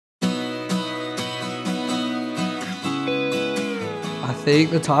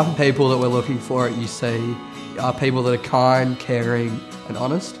think the type of people that we're looking for at UC are people that are kind, caring and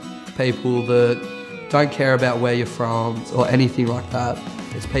honest. People that don't care about where you're from or anything like that.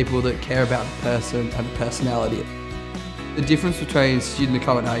 It's people that care about the person and the personality. The difference between student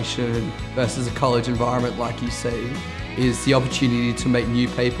accommodation versus a college environment like UC is the opportunity to meet new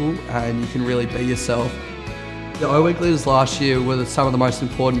people and you can really be yourself. The O-Week leaders last year were some of the most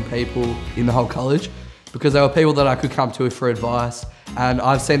important people in the whole college because they were people that I could come to for advice, and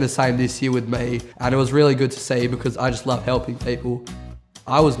I've seen the same this year with me, and it was really good to see because I just love helping people.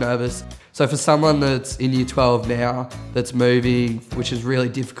 I was nervous, so for someone that's in year 12 now, that's moving, which is really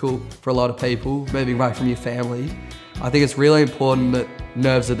difficult for a lot of people, moving away from your family, I think it's really important that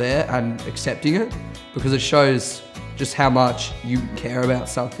nerves are there and accepting it because it shows just how much you care about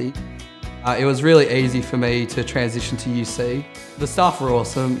something. It was really easy for me to transition to UC. The staff were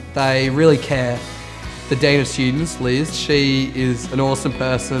awesome, they really care. The Dean of Students, Liz, she is an awesome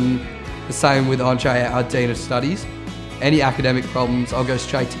person. The same with Andre, our Dean of Studies. Any academic problems, I'll go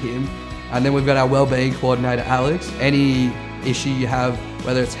straight to him. And then we've got our wellbeing coordinator, Alex. Any issue you have,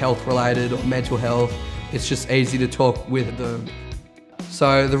 whether it's health related or mental health, it's just easy to talk with them.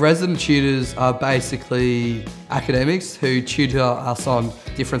 So the resident tutors are basically academics who tutor us on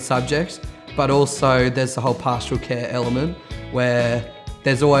different subjects, but also there's the whole pastoral care element where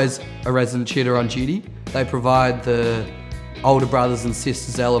there's always a resident tutor on duty. They provide the older brothers and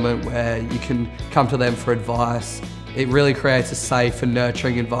sisters element where you can come to them for advice. It really creates a safe and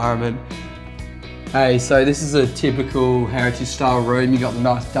nurturing environment. Hey, so this is a typical heritage style room. You've got the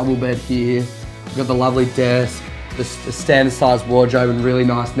nice double bed here. You've got the lovely desk, the standard sized wardrobe and really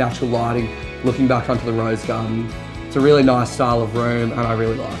nice natural lighting looking back onto the rose garden. It's a really nice style of room and I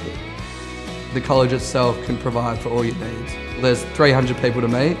really like it. The college itself can provide for all your needs. There's 300 people to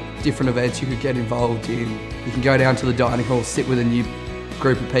meet, different events you could get involved in. You can go down to the dining hall, sit with a new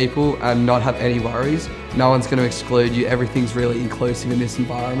group of people and not have any worries. No one's going to exclude you, everything's really inclusive in this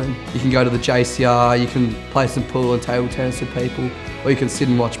environment. You can go to the JCR, you can play some pool and table tennis with people, or you can sit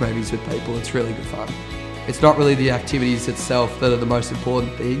and watch movies with people. It's really good fun. It's not really the activities itself that are the most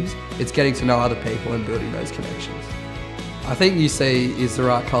important things, it's getting to know other people and building those connections. I think UC is the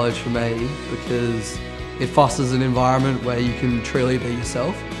right college for me because it fosters an environment where you can truly be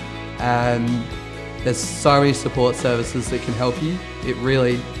yourself, and there's so many support services that can help you. It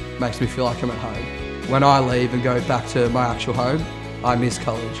really makes me feel like I'm at home. When I leave and go back to my actual home, I miss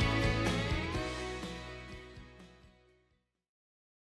college.